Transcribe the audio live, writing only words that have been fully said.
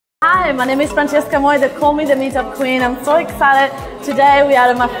Hi, my name is Francesca Moy. They call me the Meetup Queen. I'm so excited. Today we are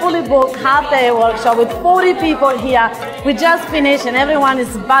at my fully booked half-day workshop with 40 people here. We just finished and everyone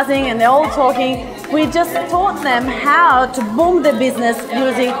is buzzing and they're all talking. We just taught them how to boom their business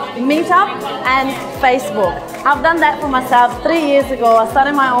using Meetup and Facebook. I've done that for myself 3 years ago. I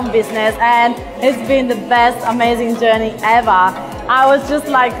started my own business and it's been the best, amazing journey ever. I was just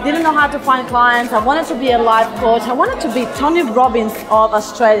like, didn't know how to find clients. I wanted to be a life coach. I wanted to be Tony Robbins of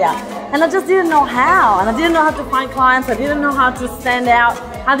Australia. And I just didn't know how. And I didn't know how to find clients. I didn't know how to stand out.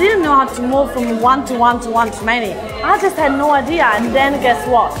 I didn't know how to move from one to one to one to many. I just had no idea. And then guess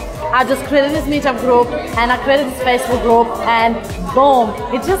what? I just created this Meetup group and I created this Facebook group and boom,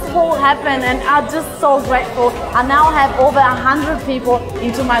 it just all happened and I'm just so grateful. I now have over 100 people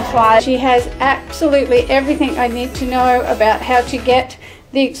into my tribe. She has absolutely everything I need to know about how to get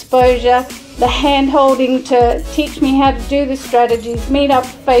the exposure, the hand-holding to teach me how to do the strategies, Meetup,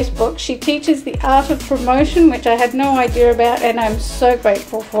 Facebook. She teaches the art of promotion, which I had no idea about and I'm so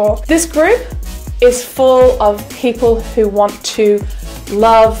grateful for. This group is full of people who want to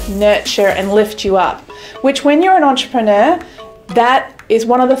love, nurture and lift you up, which when you're an entrepreneur, that is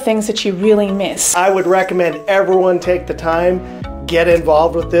one of the things that you really miss. I would recommend everyone take the time, get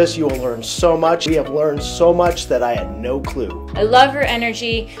involved with this. You will learn so much. We have learned so much that I had no clue. I love her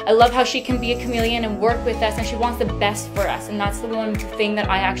energy. I love how she can be a chameleon and work with us, and she wants the best for us. And that's the one thing that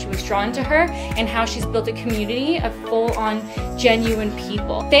I actually was drawn to her, and how she's built a community of full-on genuine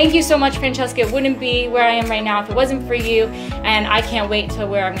people. Thank you so much, Francesca. It wouldn't be where I am right now if it wasn't for you, and I can't wait to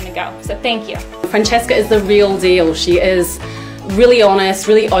where I'm gonna go. So thank you. Francesca is the real deal. She is really honest,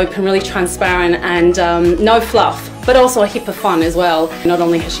 really open, really transparent, and no fluff, but also a heap of fun as well. Not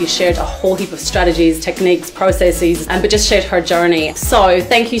only has she shared a whole heap of strategies, techniques, processes, but just shared her journey. So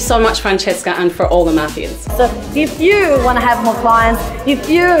thank you so much, Francesca, and for all the Matthews. So if you want to have more clients, if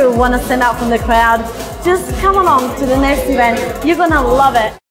you want to stand out from the crowd, just come along to the next event. You're gonna love it.